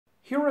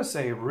Here is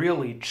a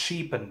really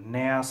cheap and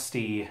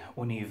nasty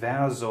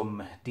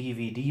Universum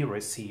DVD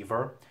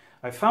receiver.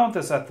 I found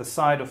this at the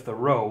side of the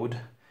road.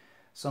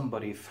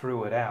 Somebody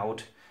threw it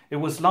out. It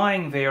was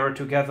lying there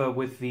together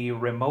with the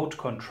remote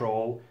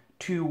control,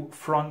 2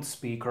 front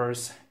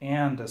speakers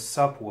and a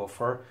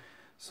subwoofer.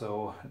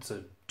 So it's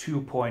a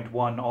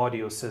 2.1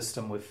 audio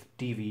system with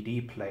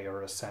DVD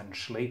player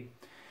essentially.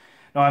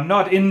 Now I'm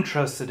not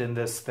interested in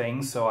this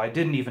thing, so I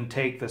didn't even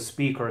take the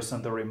speakers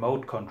and the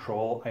remote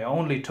control. I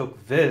only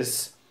took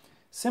this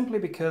simply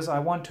because I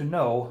want to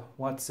know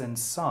what's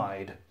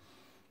inside.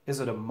 Is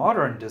it a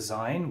modern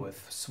design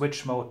with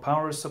switch mode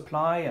power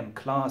supply and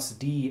Class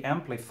D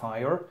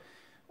amplifier?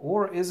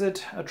 Or is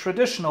it a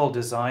traditional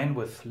design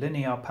with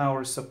linear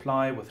power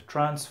supply with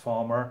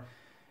transformer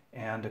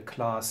and a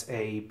Class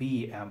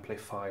A/B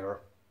amplifier?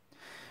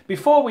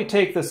 Before we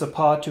take this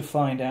apart to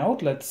find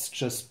out, let's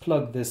just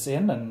plug this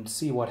in and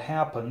see what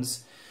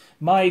happens.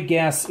 My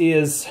guess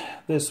is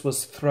this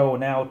was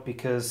thrown out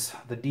because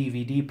the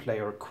DVD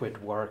player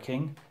quit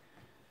working.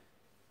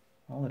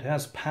 Well, it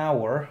has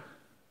power.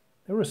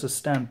 There is a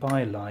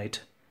standby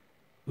light.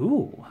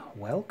 Ooh,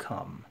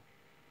 welcome.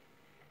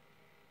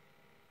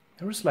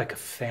 There is like a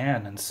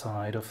fan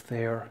inside of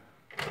there.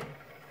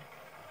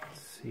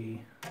 Let's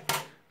see.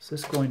 Is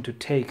this going to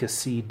take a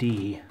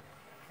CD?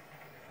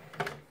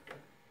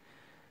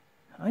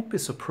 I'd be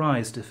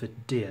surprised if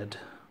it did.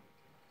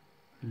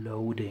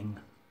 Loading.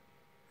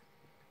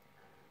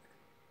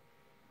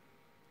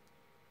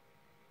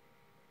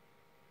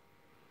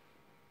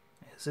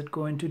 Is it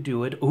going to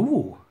do it?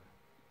 Ooh!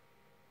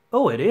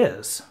 Oh, it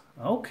is.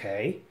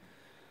 Okay.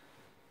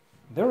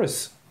 There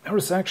is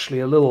actually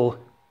a little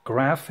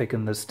graphic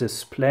in this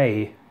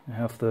display. I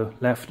have the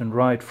left and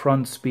right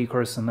front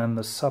speakers and then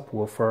the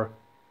subwoofer.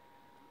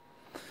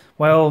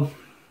 Well,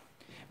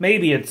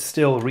 maybe it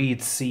still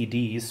reads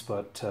CDs,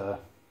 but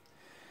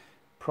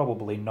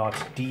probably not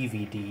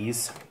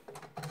DVDs.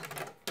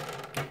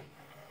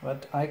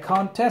 But I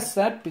can't test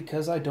that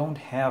because I don't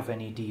have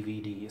any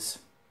DVDs.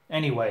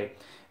 Anyway,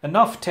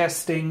 enough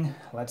testing.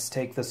 Let's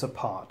take this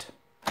apart.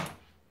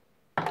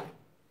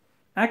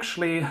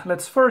 Actually,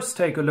 let's first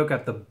take a look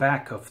at the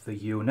back of the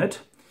unit.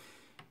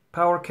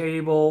 Power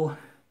cable,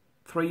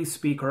 3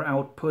 speaker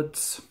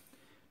outputs,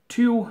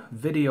 2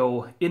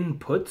 video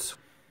inputs,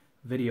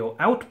 video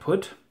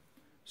output,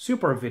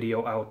 super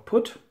video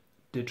output,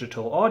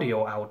 digital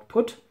audio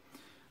output.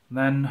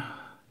 Then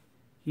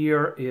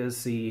here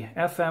is the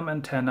FM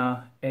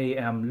antenna,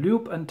 AM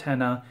loop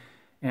antenna,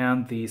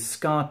 and the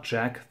SCART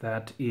jack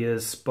that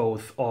is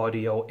both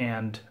audio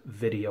and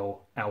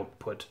video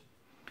output.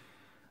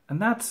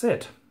 And that's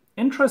it.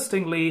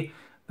 Interestingly,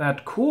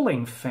 that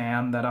cooling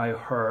fan that I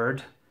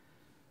heard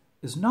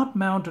is not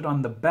mounted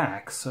on the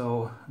back,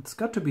 so it's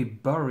got to be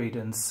buried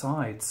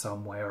inside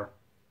somewhere.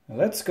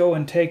 Let's go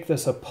and take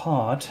this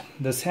apart.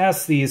 This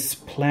has these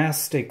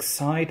plastic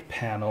side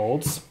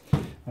panels.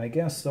 I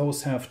guess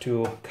those have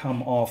to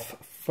come off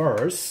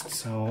first,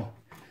 so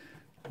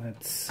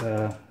let's...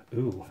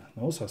 ooh,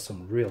 those are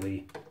some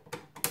really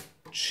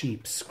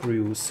cheap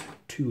screws.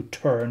 2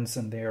 turns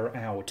and they're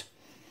out.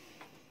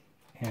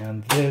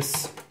 And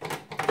this,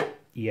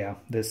 yeah,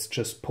 this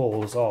just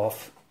pulls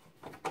off.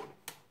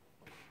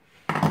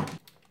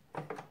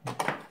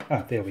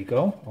 Ah, there we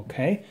go.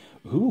 Okay.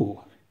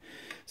 Ooh,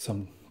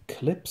 some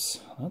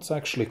clips. That's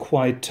actually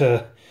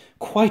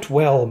quite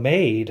well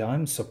made.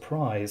 I'm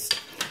surprised.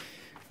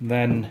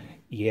 Then,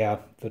 yeah,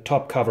 the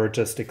top cover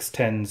just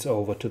extends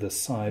over to the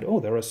side. Oh,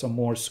 there are some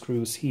more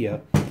screws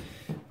here.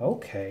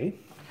 Okay.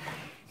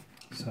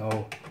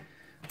 So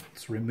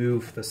let's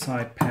remove the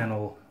side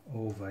panel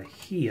over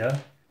here.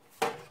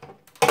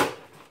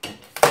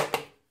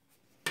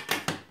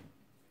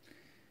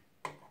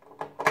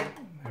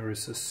 There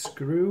is a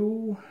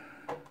screw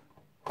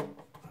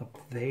up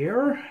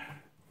there.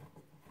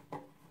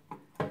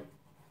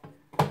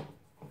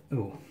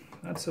 Oh,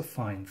 that's a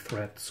fine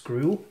thread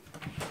screw.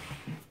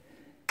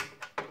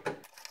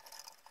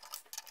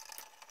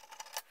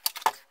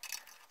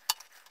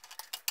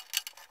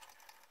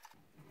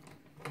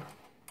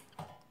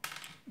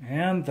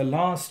 And the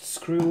last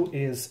screw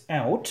is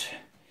out.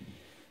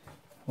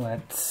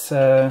 Let's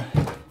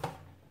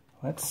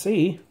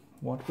see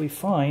what we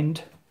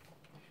find.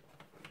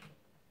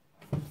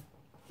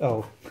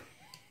 Oh,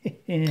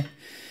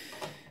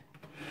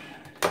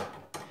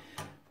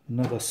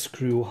 another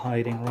screw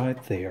hiding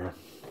right there.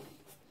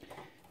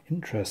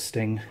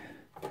 Interesting.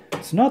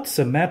 It's not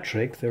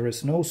symmetric. There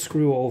is no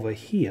screw over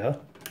here.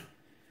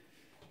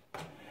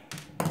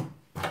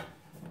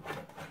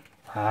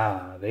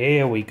 Ah,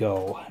 there we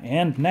go.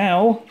 And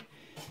now,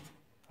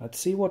 let's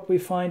see what we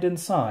find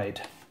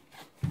inside.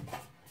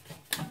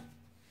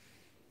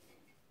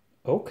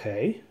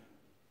 Okay.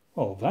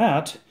 Well,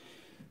 that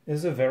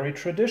is a very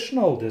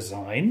traditional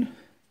design,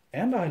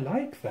 and I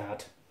like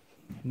that.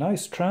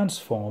 Nice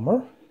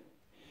transformer.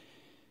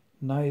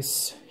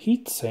 Nice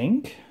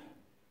heatsink.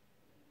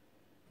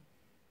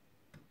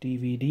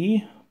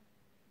 DVD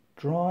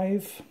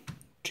drive,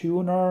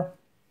 tuner.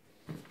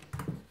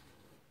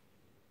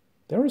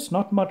 There is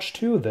not much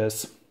to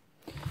this.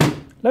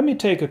 Let me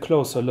take a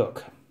closer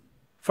look.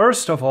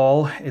 First of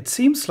all, it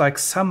seems like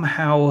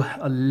somehow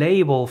a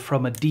label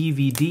from a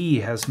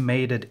DVD has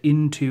made it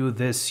into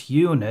this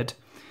unit.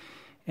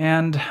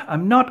 And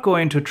I'm not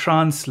going to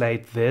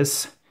translate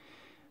this,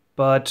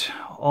 but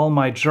all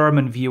my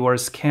German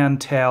viewers can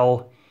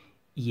tell,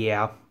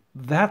 yeah,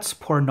 that's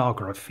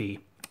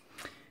pornography.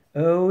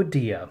 Oh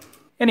dear.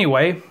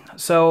 Anyway,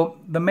 so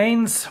the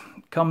mains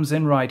comes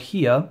in right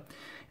here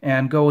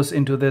and goes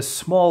into this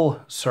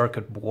small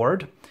circuit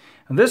board.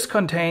 And this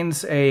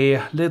contains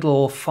a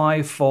little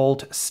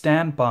 5-volt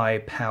standby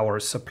power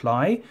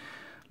supply,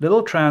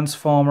 little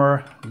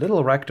transformer,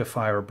 little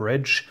rectifier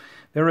bridge.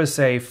 There is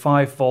a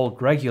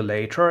 5-volt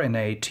regulator in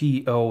a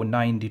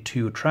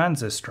TO92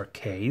 transistor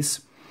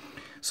case.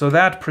 So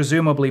that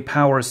presumably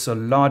powers the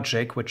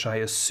logic, which I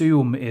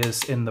assume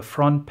is in the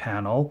front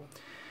panel.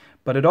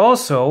 But it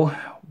also,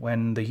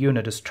 when the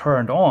unit is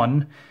turned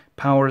on,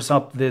 powers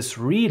up this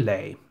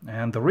relay.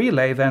 And the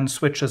relay then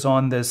switches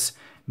on this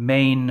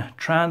main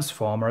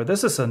transformer.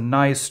 This is a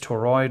nice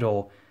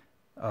toroidal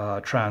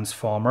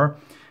transformer.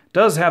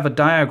 Does have a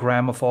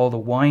diagram of all the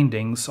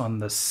windings on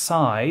the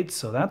side,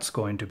 so that's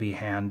going to be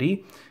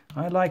handy.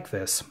 I like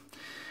this.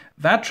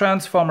 That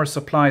transformer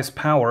supplies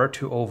power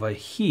to over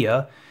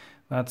here.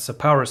 That's the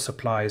power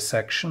supply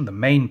section, the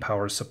main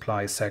power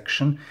supply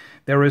section.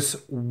 There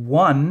is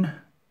 1,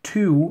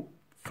 2,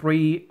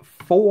 3,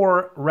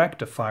 4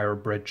 rectifier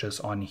bridges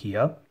on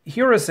here.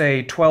 Here is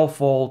a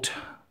 12-volt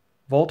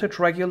voltage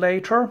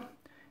regulator,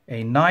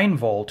 a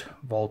 9-volt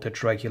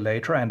voltage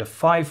regulator, and a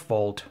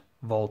 5-volt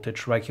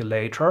voltage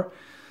regulator.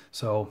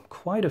 So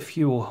quite a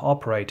few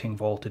operating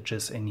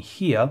voltages in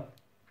here.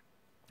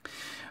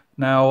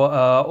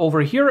 Now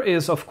over here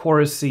is of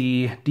course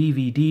the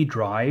DVD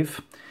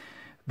drive.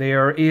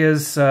 There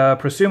is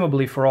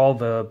presumably for all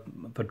the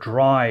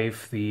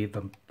drive, the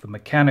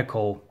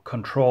mechanical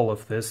control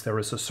of this, there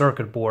is a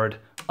circuit board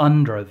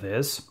under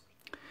this.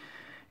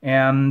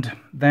 And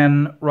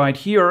then right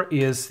here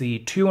is the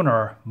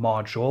tuner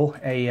module,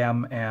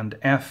 AM and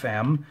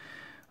FM.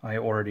 I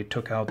already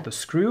took out the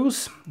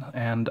screws,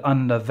 and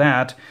under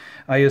that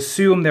I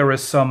assume there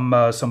is some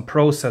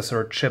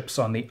processor chips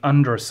on the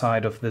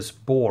underside of this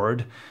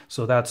board,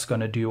 so that's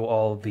going to do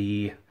all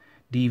the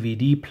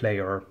DVD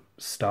player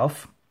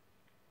stuff.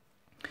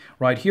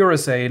 Right here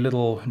is a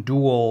little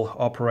dual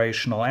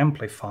operational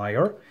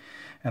amplifier,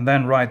 and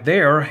then right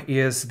there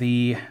is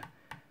the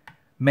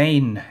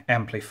main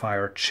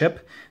amplifier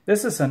chip.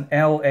 This is an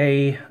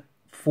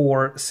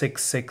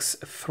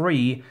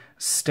LA4663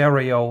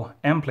 stereo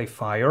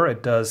amplifier.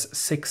 It does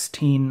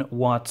 16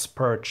 watts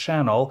per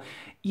channel.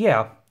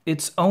 Yeah,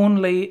 it's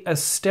only a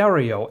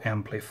stereo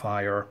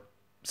amplifier.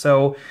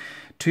 So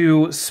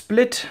to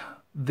split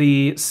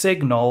the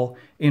signal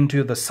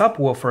into the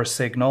subwoofer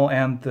signal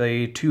and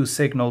the 2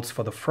 signals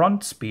for the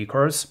front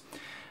speakers,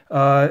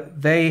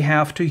 they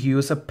have to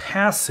use a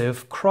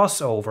passive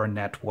crossover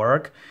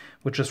network,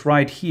 which is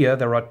right here.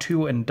 There are 2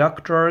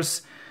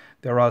 inductors,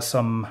 there are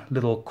some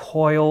little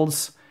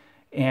coils,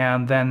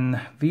 and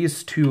then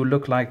these 2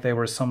 look like they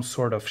were some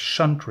sort of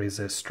shunt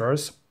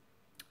resistors.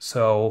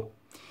 So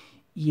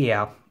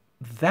yeah,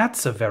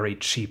 that's a very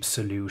cheap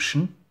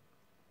solution.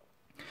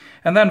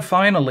 And then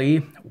finally,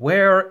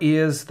 where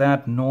is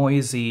that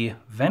noisy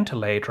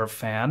ventilator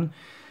fan?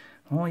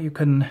 Well, you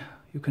can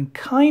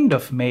kind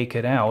of make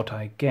it out,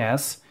 I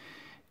guess.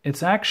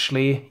 It's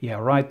actually, yeah,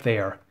 right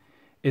there.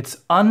 It's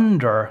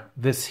under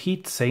this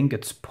heatsink.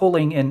 It's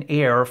pulling in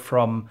air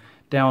from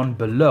down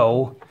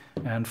below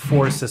and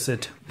forces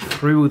it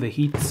through the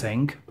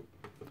heatsink.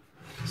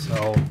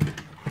 So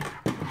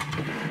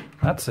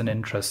that's an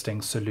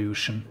interesting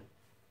solution.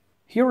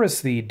 Here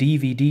is the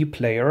DVD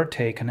player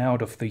taken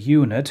out of the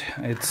unit.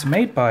 It's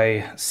made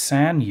by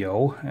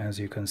Sanyo, as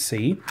you can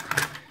see.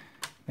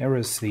 There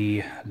is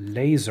the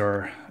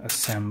laser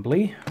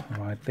assembly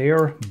right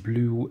there,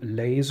 blue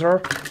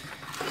laser.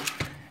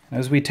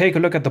 As we take a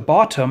look at the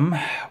bottom,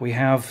 we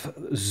have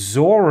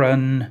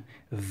Zoran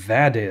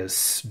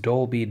Vadis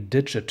Dolby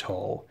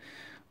Digital.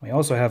 We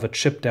also have a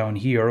chip down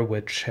here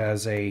which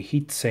has a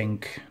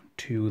heatsink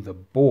to the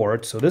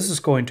board. So this is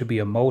going to be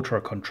a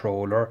motor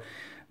controller.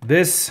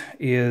 This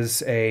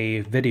is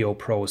a video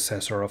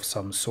processor of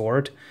some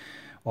sort,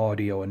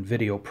 audio and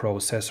video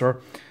processor.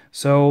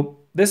 So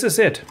this is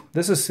it.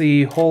 This is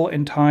the whole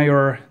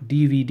entire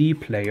DVD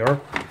player.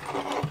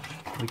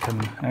 We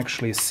can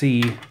actually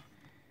see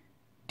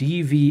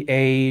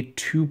DVA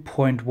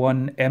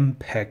 2.1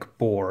 MPEG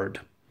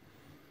board,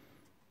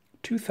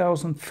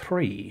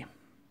 2003.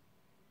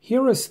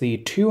 Here is the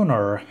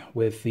tuner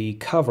with the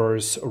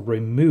covers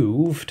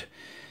removed.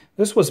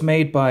 This was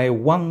made by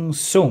Wang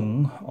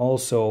Sung,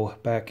 also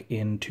back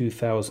in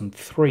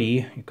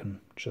 2003. You can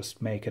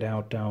just make it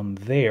out down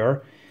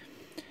there.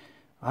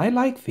 I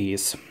like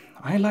these.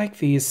 I like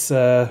these,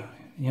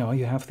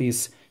 you have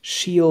these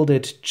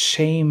shielded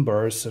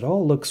chambers. It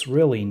all looks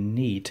really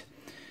neat.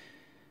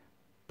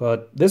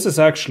 But this is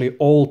actually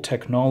old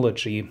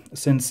technology,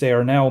 since they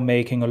are now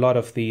making a lot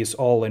of these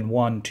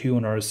all-in-one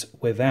tuners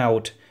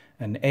without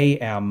an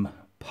AM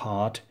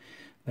part.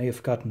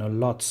 They've gotten a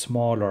lot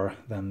smaller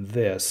than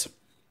this.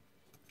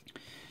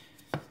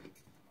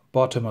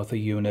 Bottom of the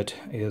unit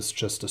is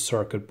just a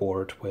circuit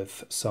board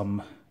with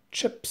some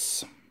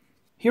chips.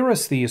 Here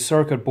is the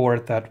circuit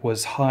board that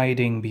was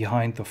hiding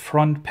behind the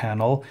front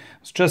panel.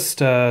 It's just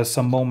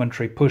some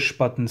momentary push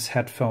buttons,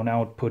 headphone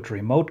output,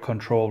 remote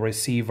control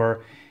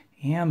receiver,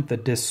 and the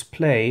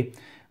display.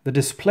 The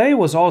display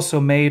was also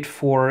made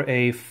for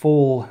a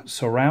full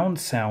surround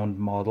sound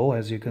model.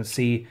 As you can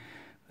see,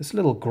 this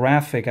little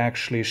graphic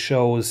actually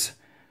shows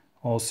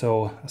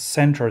also a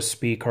center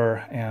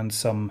speaker and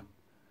some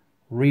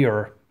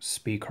rear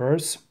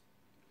speakers.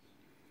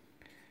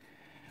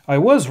 I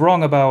was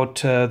wrong about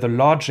the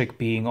logic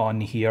being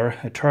on here.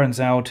 It turns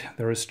out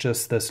there is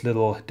just this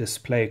little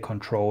display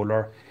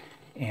controller,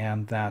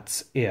 and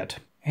that's it.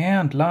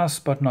 And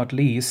last but not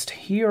least,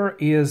 here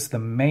is the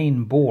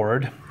main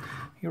board.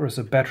 Here is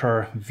a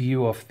better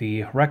view of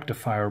the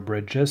rectifier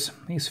bridges.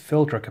 These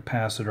filter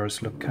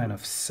capacitors look kind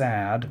of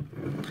sad.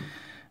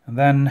 And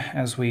then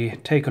as we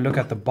take a look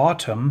at the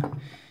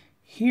bottom,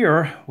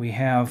 here we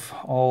have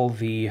all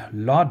the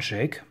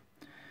logic.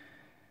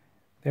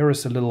 There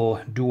is a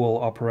little dual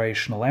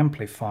operational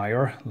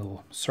amplifier, a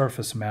little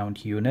surface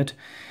mount unit.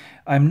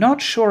 I'm not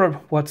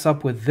sure what's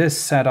up with this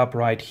setup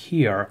right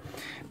here.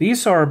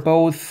 These are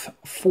both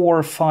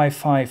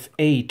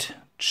 4558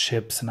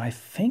 chips, and I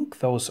think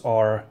those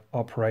are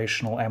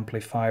operational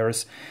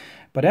amplifiers.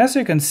 But as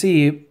you can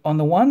see, on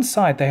the one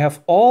side they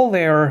have all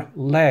their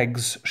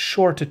legs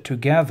shorted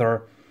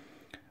together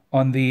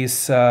on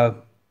these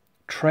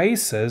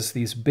traces,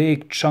 these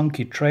big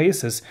chunky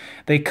traces.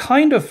 They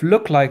kind of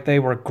look like they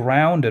were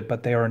grounded,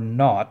 but they are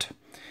not.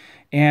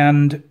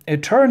 And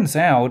it turns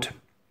out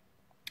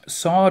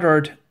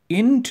soldered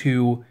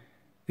into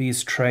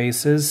these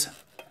traces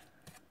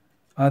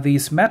are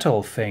these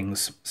metal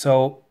things.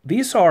 So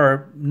these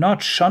are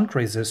not shunt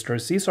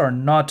resistors, these are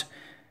not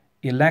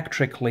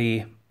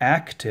electrically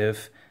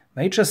active.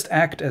 They just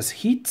act as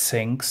heat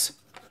sinks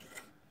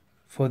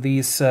for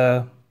these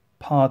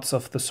parts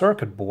of the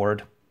circuit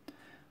board.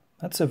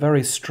 That's a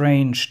very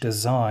strange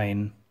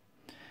design.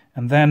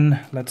 And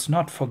then let's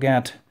not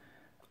forget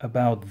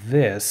about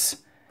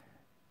this,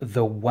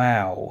 the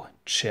WOW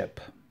chip.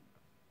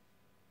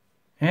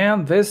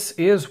 And this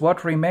is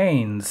what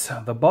remains,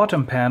 the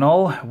bottom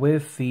panel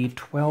with the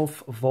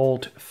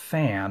 12-volt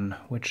fan,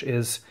 which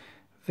is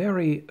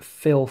very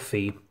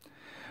filthy.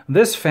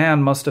 This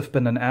fan must have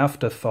been an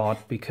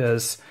afterthought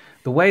because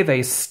the way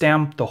they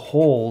stamped the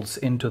holes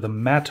into the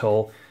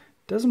metal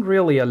doesn't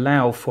really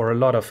allow for a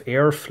lot of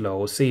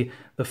airflow. See,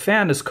 the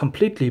fan is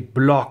completely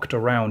blocked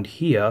around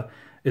here.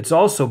 It's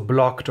also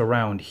blocked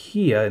around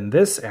here in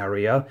this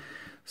area.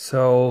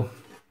 So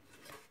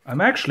I'm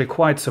actually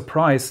quite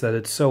surprised that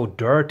it's so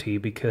dirty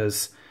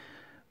because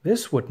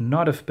this would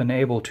not have been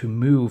able to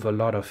move a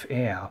lot of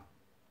air.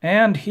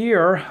 And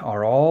here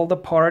are all the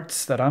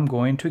parts that I'm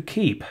going to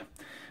keep.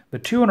 The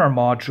tuner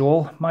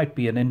module might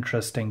be an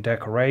interesting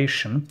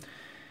decoration.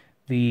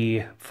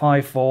 The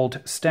 5-volt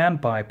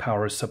standby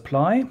power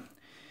supply.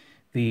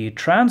 The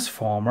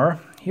transformer.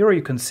 Here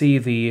you can see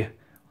the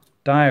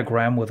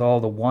diagram with all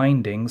the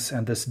windings,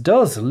 and this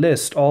does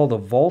list all the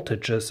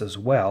voltages as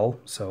well,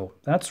 so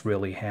that's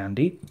really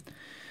handy.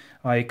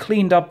 I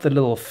cleaned up the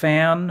little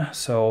fan,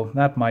 so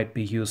that might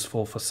be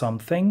useful for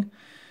something.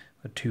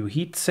 The 2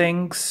 heat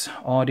sinks,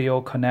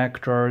 audio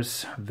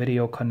connectors,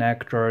 video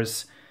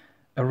connectors,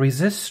 a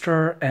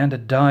resistor and a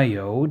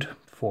diode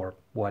for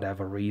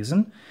whatever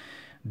reason,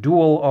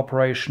 dual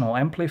operational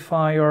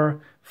amplifier,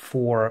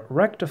 4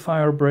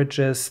 rectifier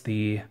bridges,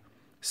 the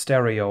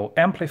stereo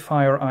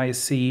amplifier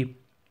IC.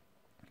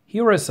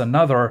 Here is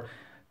another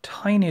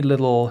tiny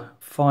little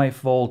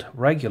 5-volt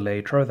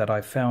regulator that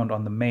I found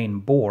on the main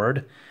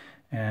board.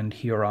 And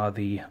here are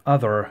the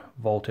other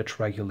voltage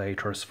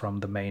regulators from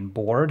the main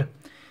board.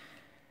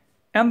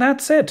 And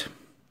that's it.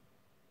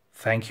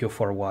 Thank you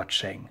for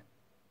watching.